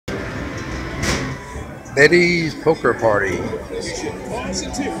Betty's Poker Party.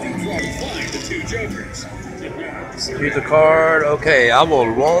 Choose a card. Okay, I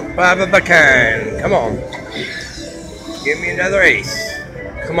will want 5 of a kind. Come on. Give me another ace.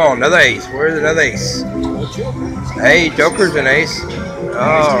 Come on, another ace. Where's another ace? Hey, Joker's an ace.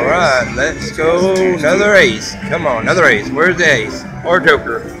 Alright, let's go. Another ace. Come on, another ace. Where's the ace? Or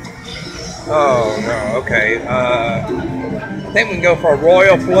Joker? Oh, no. Okay. I think we can go for a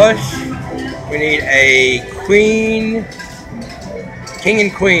royal flush. We need a queen, king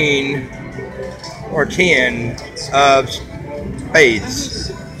and queen, or 10 of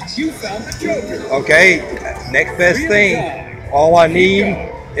spades. Okay, next best thing. All I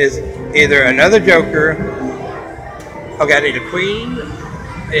need is either another joker. Okay, I need a queen.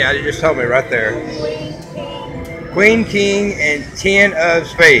 Yeah, you just told me right there. Queen, king, and 10 of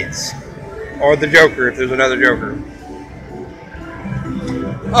spades. Or the joker if there's another joker.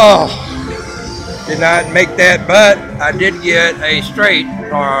 Oh. Did not make that, but I did get a straight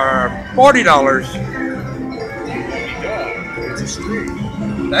for $40.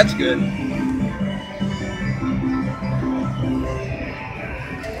 That's good.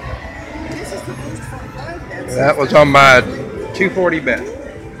 That was on my 240 bet.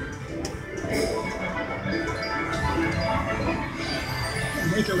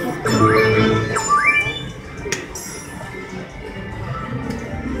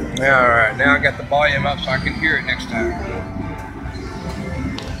 Alright, now I got the volume up so I can hear it next time.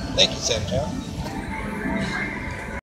 Thank you, Samstown.